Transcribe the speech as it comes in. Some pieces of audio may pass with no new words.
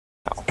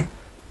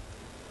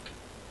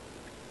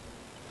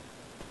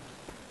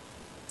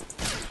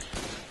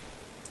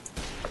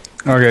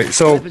Okay,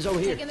 so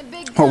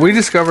what we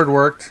discovered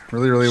worked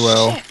really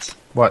well. Shit.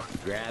 What?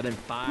 Grabbing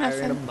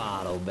fire in a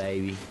bottle,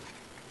 baby.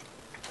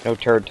 No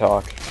turd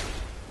talk.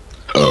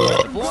 Fuck,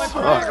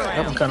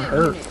 that one kind of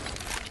hurt.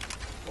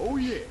 Oh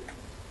yeah.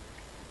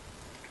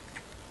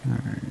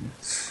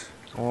 Alright.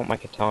 I want my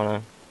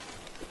katana.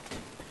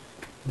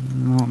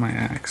 I want my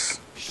axe.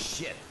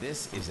 Shit,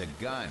 this is a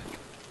gun.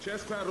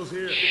 Chest paddles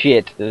here.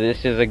 Shit,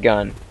 this is a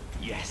gun.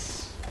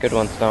 Yes. Good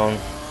one, Stone.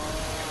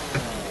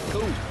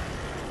 Cool.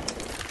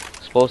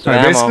 Explosive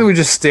Alright, ammo. basically we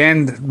just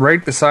stand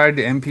right beside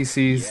the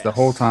NPCs the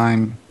whole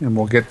time, and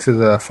we'll get to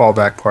the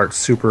fallback part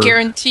super...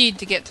 Guaranteed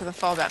to get to the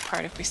fallback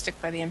part if we stick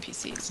by the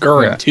NPCs.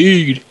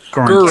 Guaranteed.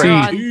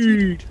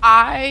 Guaranteed.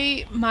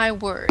 My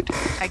word.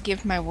 I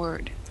give my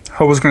word.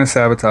 Hobo's gonna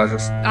sabotage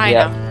us. I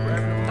Yeah.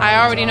 know.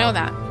 I already know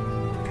that.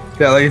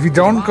 Yeah, like if you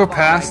don't go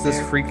past this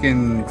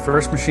freaking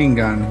first machine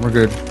gun, we're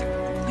good.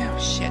 Oh,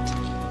 shit.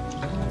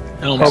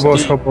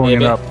 Hobo's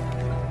hoboing it up.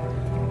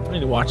 I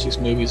need to watch these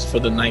movies for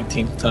the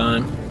 19th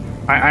time.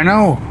 I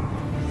know.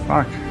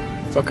 Fuck.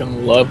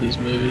 Fucking love these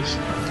movies.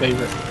 My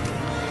favorite.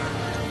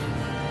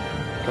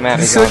 Come at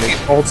me, This is like zombie.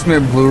 the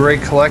ultimate Blu-ray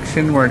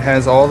collection where it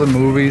has all the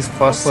movies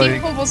plus Well, see,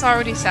 like Hobo's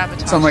already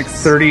sabotaged. some like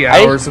 30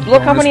 hours of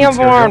Look how bonus many of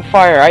them are on material.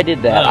 fire. I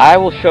did that. Yeah. I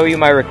will show you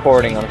my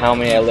recording on how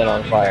many I lit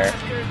on fire.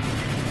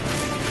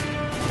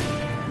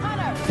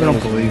 I don't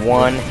believe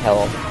One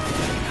Helm.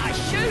 I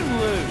should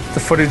lose. the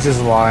footage is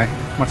a lie,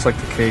 much like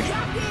the cake.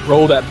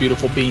 Roll that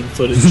beautiful bean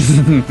footage.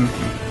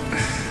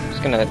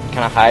 Just gonna kind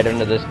of hide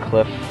under this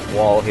cliff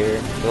wall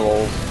here.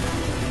 Little.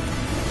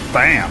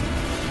 Bam.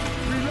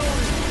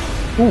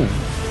 Ooh.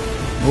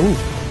 Ooh.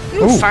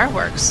 Ooh, Ooh.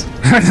 fireworks.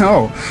 I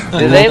know.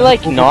 Do they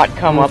like not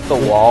come up the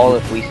wall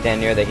if we stand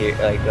near the here,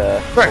 like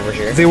the over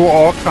here? Right. They will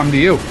all come to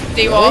you.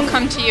 They will all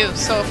come to you,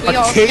 so if we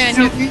all stand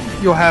Occasionally,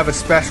 you'll have a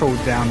special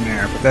down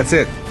there, but that's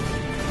it.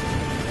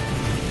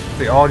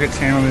 They all get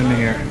channeled into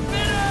here.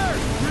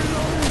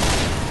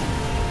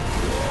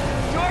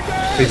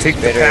 They take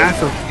the Spitter.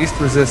 path of least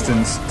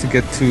resistance to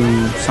get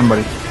to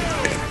somebody.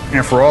 And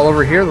if we're all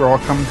over here, they're all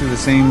coming through the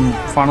same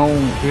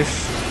funnel-ish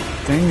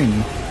thing,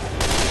 and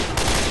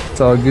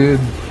it's all good.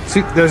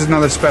 See, there's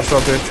another special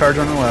up there. Charge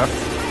on the left.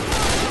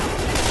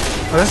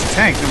 Oh, that's a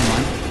tank. Never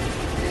mind.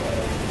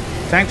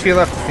 Tank to your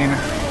left, Athena.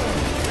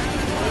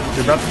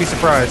 You're about to be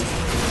surprised.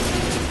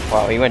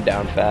 Wow, he went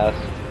down fast.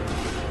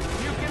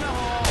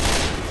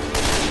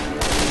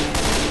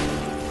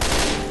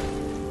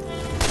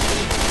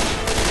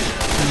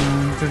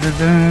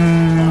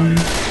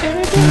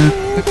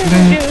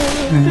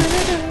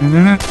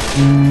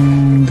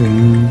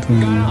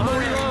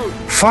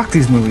 Fuck,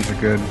 these movies are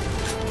good.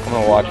 I'm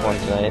gonna watch one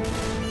tonight.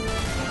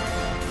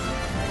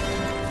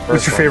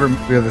 What's your favorite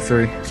movie of the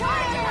three?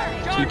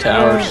 Two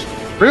Towers.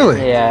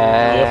 Really?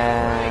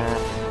 Yeah.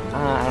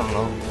 I don't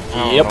know. I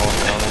don't Yep. know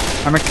what's going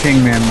on. I'm a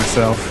King man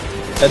myself.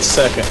 That's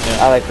second, I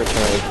yeah. like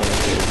Return of the King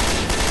too.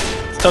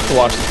 It's tough to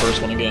watch the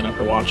first one again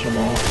after watching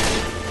them all.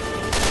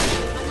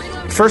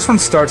 The first one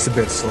starts a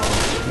bit slow.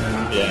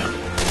 Yeah.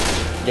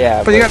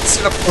 Yeah, But you got to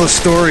set up the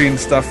story and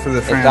stuff for the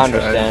it's franchise.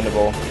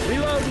 understandable.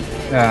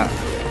 Yeah.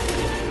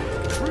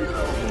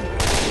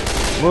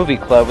 Movie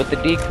club with the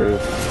D crew.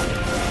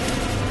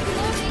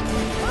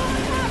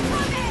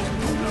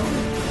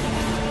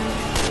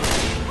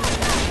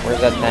 Where's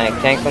that tank?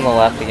 Tank's on the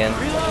left again.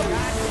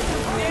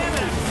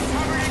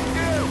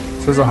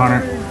 So there's a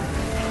hunter.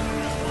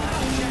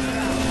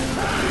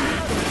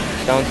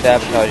 Stone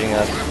sabotaging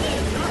us.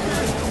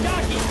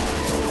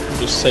 I'm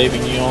just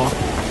saving you all.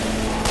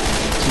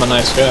 I'm a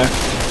nice guy.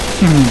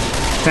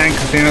 Tank,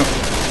 Athena.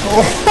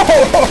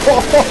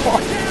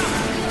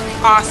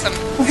 Awesome.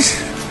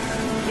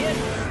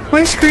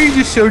 My screen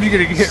just showed you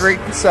getting hit right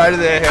in the side of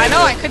the head. I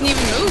know, I couldn't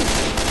even move.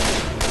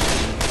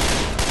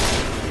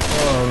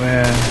 Oh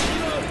man.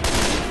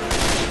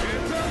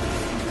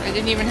 I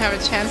didn't even have a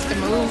chance to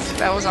move.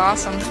 That was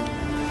awesome.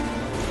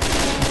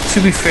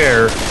 To be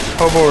fair,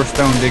 Hobo or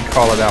Stone did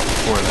call it out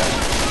before that.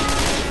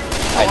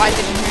 Oh, I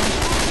didn't hear.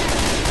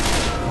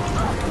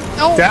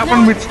 Oh, That no,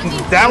 one we really?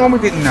 that one we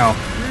didn't know.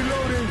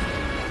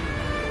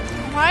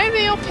 Why are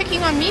they all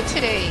picking on me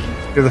today?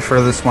 You're the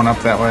furthest one up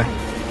that way.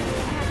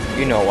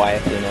 You know why,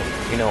 Athena.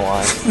 You know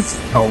why.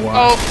 Oh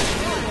wow. Oh,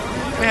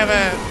 we have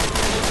a...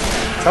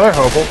 Tell her,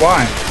 Hobo,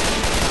 why?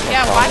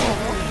 Yeah, why,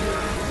 Hobo?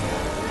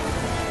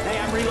 Hey,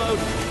 I'm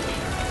reloading.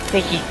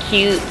 Think he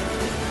cute.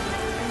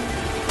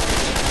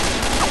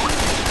 Oh,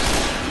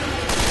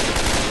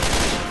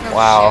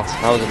 Wow,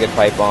 shit. that was a good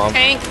pipe bomb.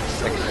 Tank.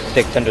 Like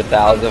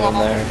 600,000 in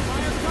there.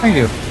 Thank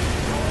you.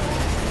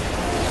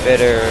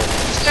 Bitter.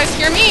 Did you guys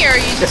hear me, or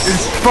you just...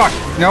 Fuck.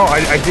 No,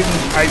 I didn't.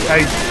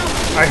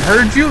 I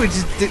heard you. It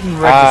just didn't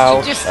register.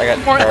 Ouch, just I got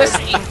weren't charged.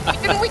 listening?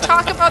 Didn't we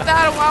talk about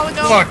that a while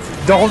ago? Fuck.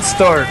 Don't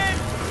start.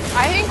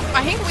 I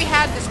think we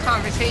had this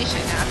conversation,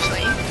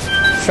 actually.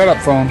 Shut up,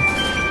 phone.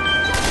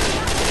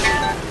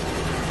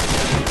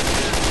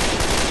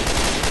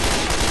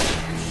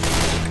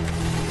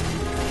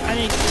 I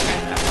need to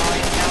turn that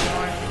volume down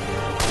more.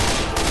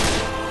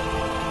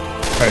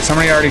 Alright,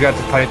 somebody already got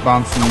the pipe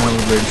bombs from the middle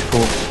of the bridge.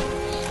 Cool.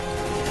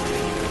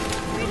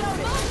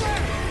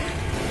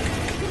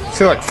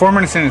 So like 4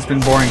 minutes in, it's been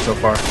boring so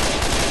far.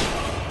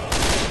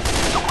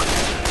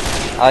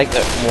 I like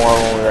that more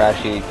when we were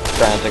actually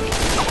frantic.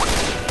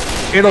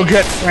 It'll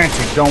get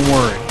frantic, don't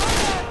worry.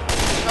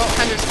 Oh,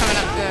 Hunter's coming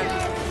up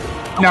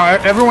good. Now,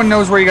 everyone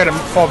knows where you gotta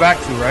fall back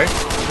to, right?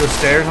 Those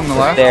stairs on the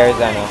left? Stairs,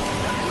 I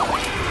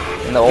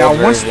know. In the old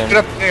Now, once you version.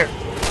 get up there,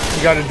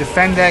 you gotta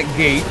defend that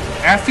gate.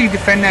 After you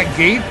defend that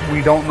gate,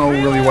 we don't know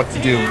really what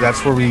to do.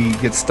 That's where we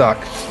get stuck.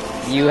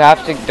 You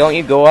have to, don't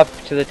you go up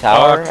to the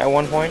tower at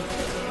one point?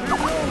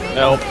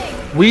 Nope.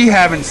 We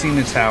haven't seen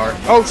the tower.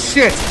 Oh,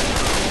 shit!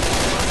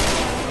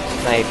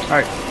 Sniped.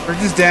 Alright, we're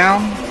just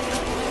down.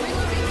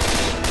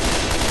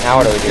 Now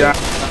what do we do? Yeah.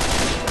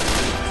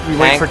 We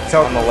wait Tank for it to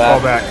tell on the to fall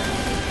left. back.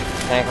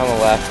 Tank on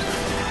the left.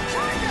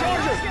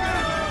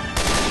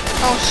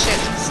 Oh shit,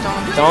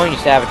 stone. Stone, you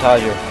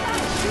sabotage her.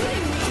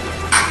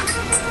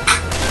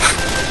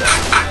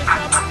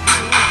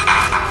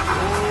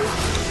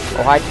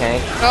 Oh, hi,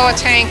 tank. Oh, a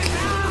tank.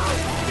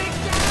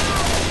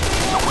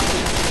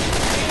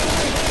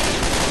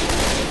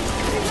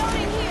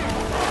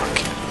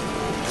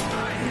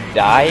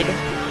 Died?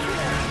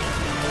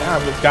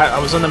 Yeah, I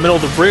was in the middle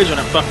of the bridge when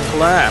it fucking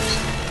collapsed.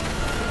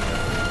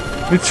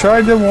 We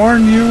tried to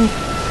warn you.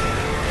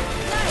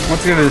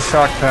 Once you get to the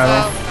shock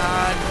paddle. Oh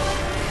god.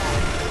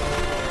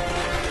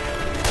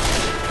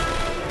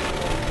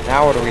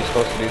 Now what are we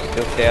supposed to do?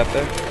 Still stay up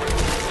there?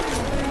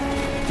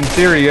 In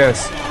theory,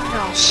 yes.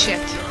 Oh shit.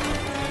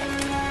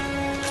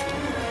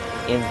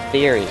 In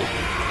theory.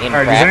 In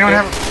Alright, does anyone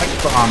have a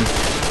pipe bomb?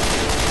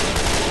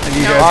 And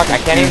you No. guys Fuck, I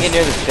can can't even use- get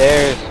near the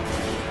stairs.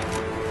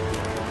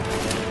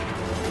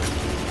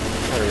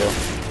 There we go.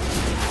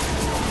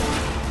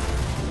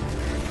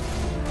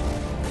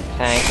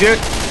 Tank. Shit!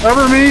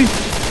 Cover me!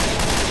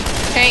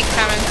 Tank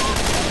coming.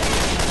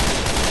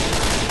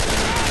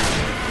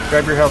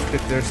 Grab your health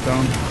kit there,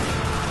 Stone.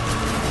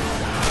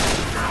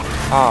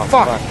 Oh,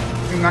 Fuck! fuck.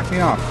 You knocked me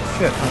off.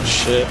 Shit. Oh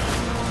shit.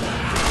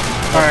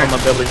 I'm Alright,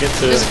 gonna be able to get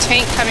to There's it. a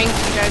tank coming.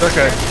 You guys.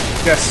 okay.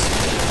 Yes.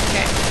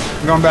 Okay.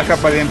 I'm going back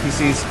up by the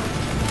NPCs.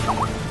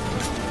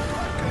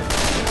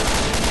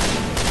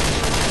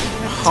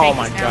 Oh Tanks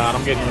my now. god,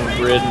 I'm getting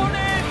ridden.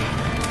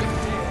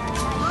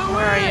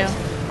 Where are you?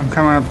 I'm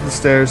coming up the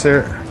stairs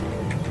here.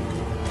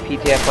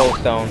 PTFO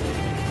stone.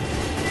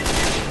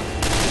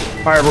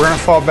 Alright, we're gonna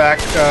fall back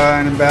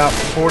in about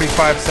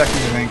 45 seconds, I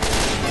think.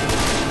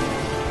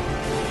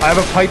 I have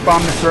a pipe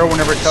bomb to throw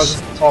whenever it tells us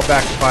to fall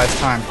back to buy us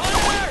time.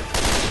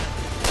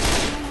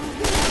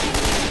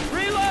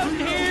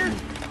 Reloading here.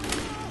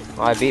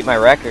 Well, I beat my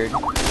record.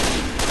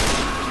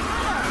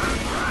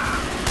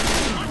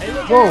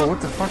 Whoa, what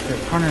the fuck? That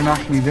hunter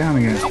knocked me down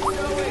again.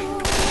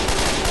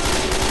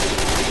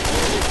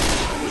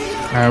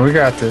 Alright, we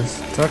got this.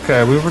 It's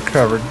okay, we've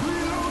recovered.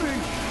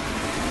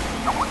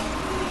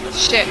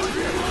 Shit.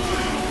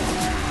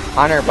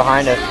 Hunter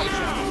behind us.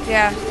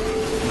 Yeah.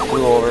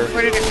 Flew over.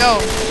 Where did it go?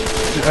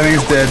 I think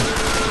he's dead.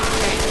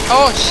 Okay.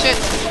 Oh shit.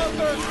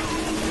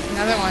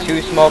 Another one.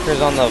 2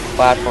 smokers on the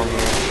platform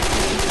here.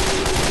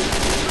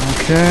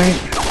 Okay.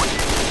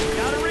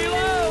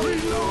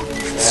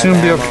 Soon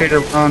be ammo. okay to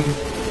run.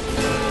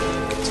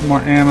 Get some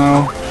more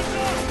ammo.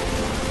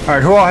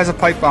 Alright, who all has a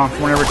pipe bomb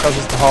for whenever it tells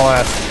us to haul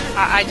ass?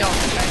 I don't.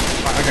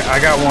 I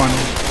got one.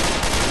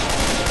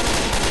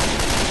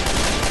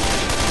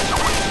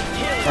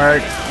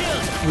 Alright.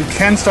 We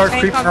can start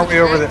Tank creeping on our the way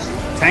over the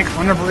bridge. tank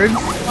on the bridge.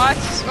 What?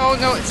 Oh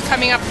no, it's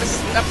coming up the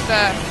up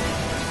the.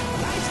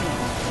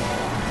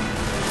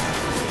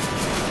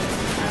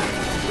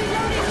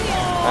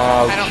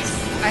 I don't.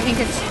 I think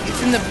it's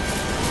in the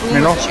boom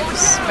Middle? of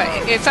juice, but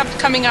it's up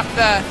coming up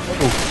the.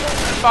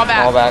 Fall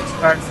back. All back.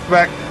 Alright,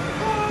 back.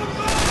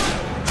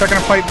 Checking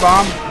a pipe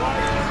bomb.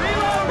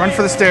 Run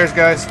for the stairs,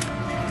 guys.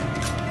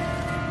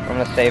 I'm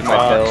gonna save my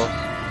Fuck. pills.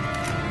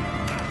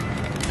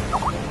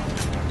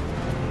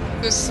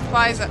 There's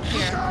supplies up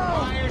here.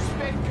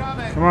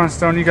 Come on,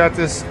 Stone, you got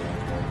this.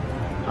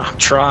 I'm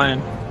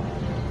trying.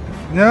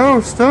 No,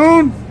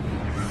 Stone!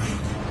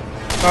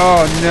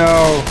 Oh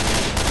no.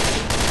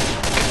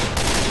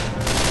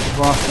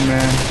 Lost a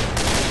man.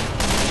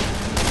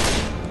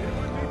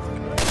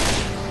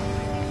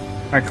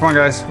 Alright, come on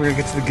guys, we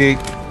gotta get to the gate.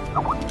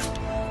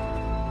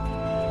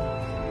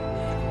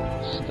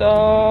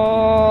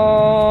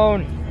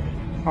 Stone!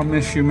 I'll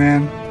miss you,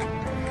 man.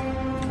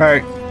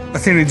 Alright,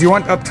 Athena, do you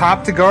want up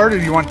top to guard or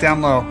do you want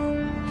down low?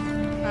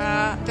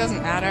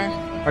 Doesn't matter.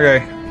 Okay,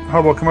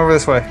 Hobo, come over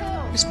this way.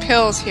 There's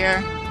pills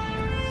here.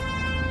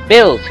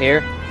 Bill's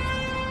here.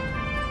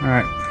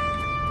 Alright.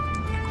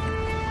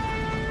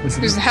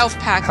 There's a health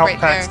pack health right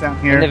packs there. down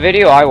In the here.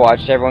 video I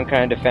watched, everyone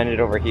kind of defended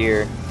over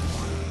here.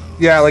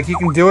 Yeah, like you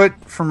can do it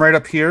from right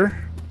up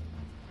here.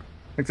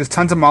 Like there's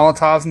tons of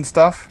Molotovs and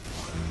stuff.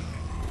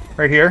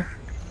 Right here.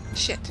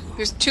 Shit.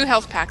 There's 2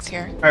 health packs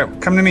here. Alright,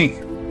 come to me.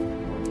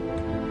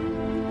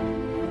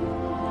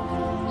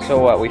 So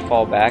what, we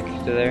fall back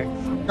to there?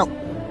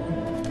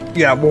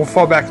 Yeah, we'll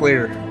fall back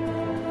later.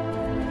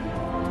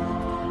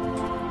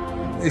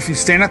 If you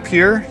stand up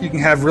here, you can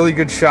have really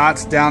good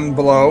shots down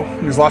below.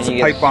 There's lots And of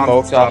you get pipe bombs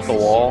and smoked stuff. off the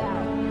wall?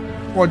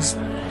 Well, just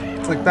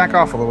Like, back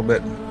off a little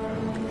bit.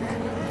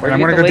 Where'd I'm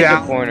you gonna get the go laser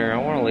down. pointer? I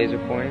want a laser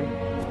pointer.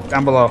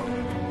 Down below.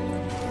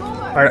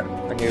 Alright.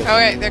 Right here. Oh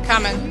wait, they're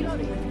coming.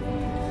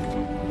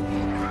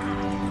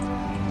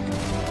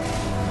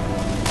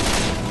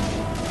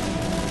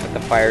 Let the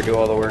fire do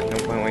all the work. No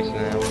point wasting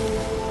ammo.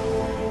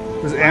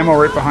 There's ammo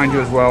right behind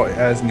you as well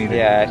as needed.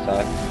 Yeah, I saw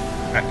it.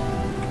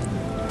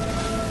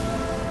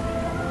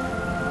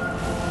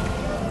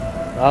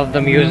 Love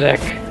the music.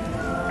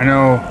 I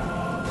know.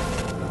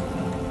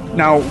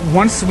 Now,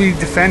 once we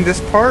defend this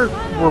part,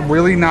 we're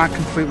really not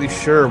completely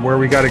sure where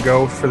we gotta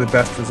go for the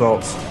best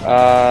results.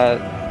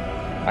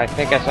 I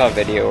think I saw a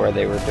video where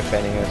they were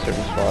defending a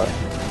certain spot.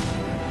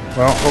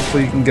 Well,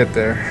 hopefully you can get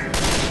there.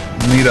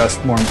 Lead us,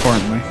 more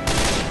importantly.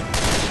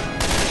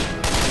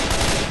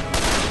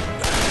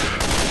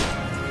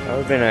 That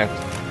would have been an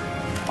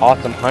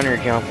awesome hunter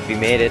jump if he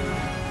made it.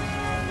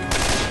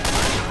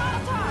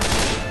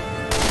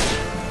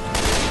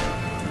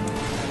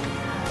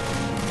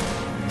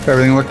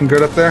 Everything looking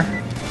good up there?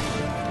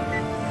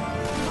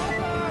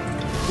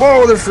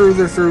 Whoa, they're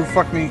through,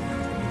 fuck me.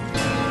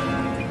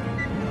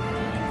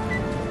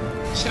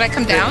 Should I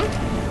come down?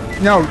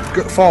 No,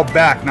 fall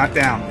back, not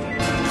down.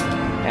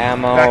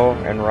 Ammo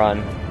and run.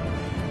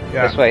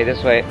 Yeah. This way,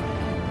 this way.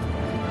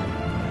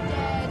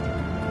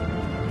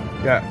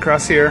 Yeah,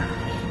 cross here.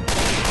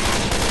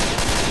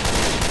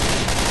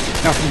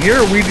 Now from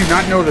here, we do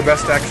not know the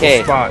best actual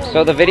Okay, spot.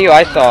 so the video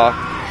I saw,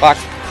 fuck,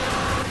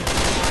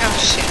 Oh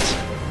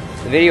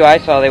shit. the video I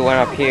saw, they went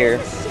up here,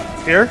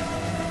 Here?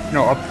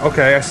 No, up.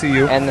 Okay, I see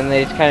you. and then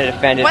they just kind of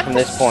defended What from the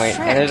this point.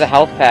 frick? And there's a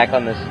health pack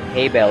on this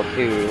hay bale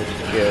too, which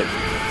is good.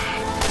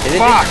 Is it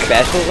Fuck. just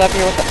specials up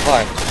here? What the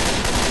fuck?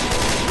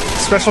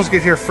 Specials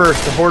get here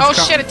first. The hordes Oh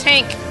come. shit, a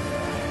tank.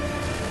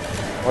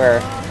 Where?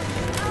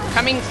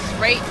 Coming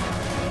right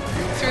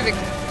through the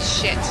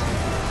shit.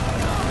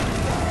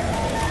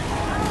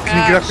 Can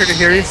you get up here to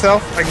hear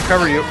yourself? I can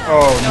cover you.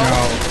 Oh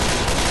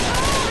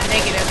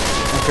Negative.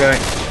 no. Okay.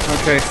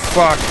 Okay.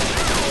 Fuck.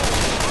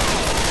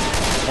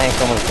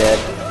 Tank's almost dead.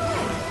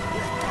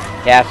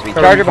 He has to be.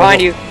 Cover Charger me,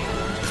 behind Frodo. you!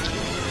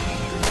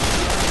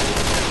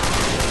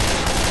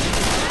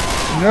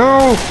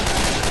 No.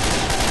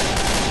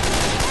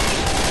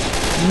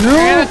 There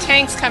are No. the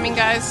tanks coming,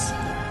 guys.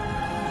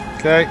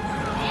 Okay.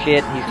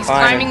 Shit, He's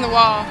climbing the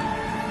wall.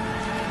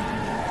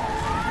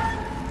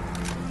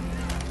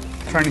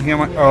 Trying to heal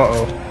my.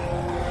 Oh.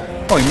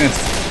 Oh, he missed.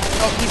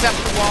 Oh, he's up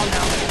the wall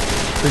now.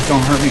 Please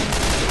don't hurt me.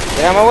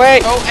 Get out of my way!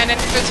 Oh, and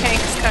another tank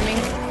is coming.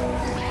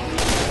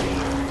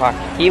 Fuck.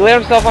 He lit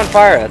himself on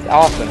fire. That's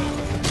awesome.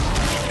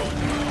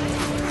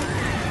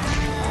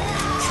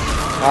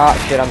 Ah,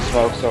 shit, I'm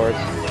smoke swords.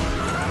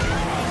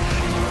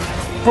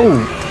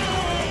 Oh.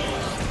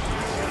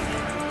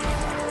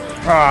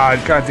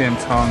 Ah, goddamn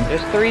tongue.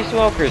 There's 3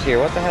 smokers here.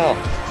 What the hell?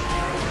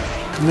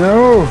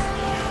 No.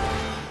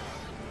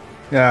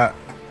 Yeah.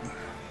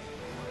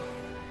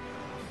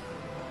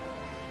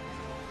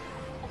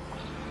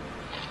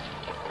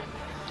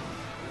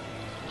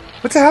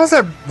 What the hell is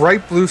that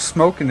bright blue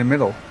smoke in the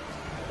middle?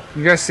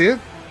 You guys see it?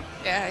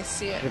 Yeah, I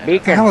see it. The What the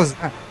beacon. hell is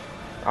that?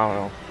 I don't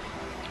know.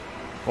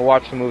 We'll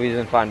watch the movies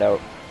and find out.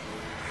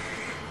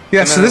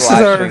 Yeah, And so then this the is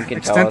live our stream can tell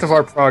extent us. of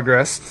our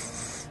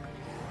progress.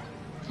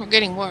 We're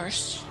getting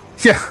worse.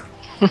 Yeah.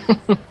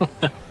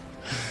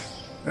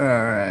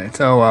 Alright.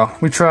 Oh well.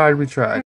 We tried.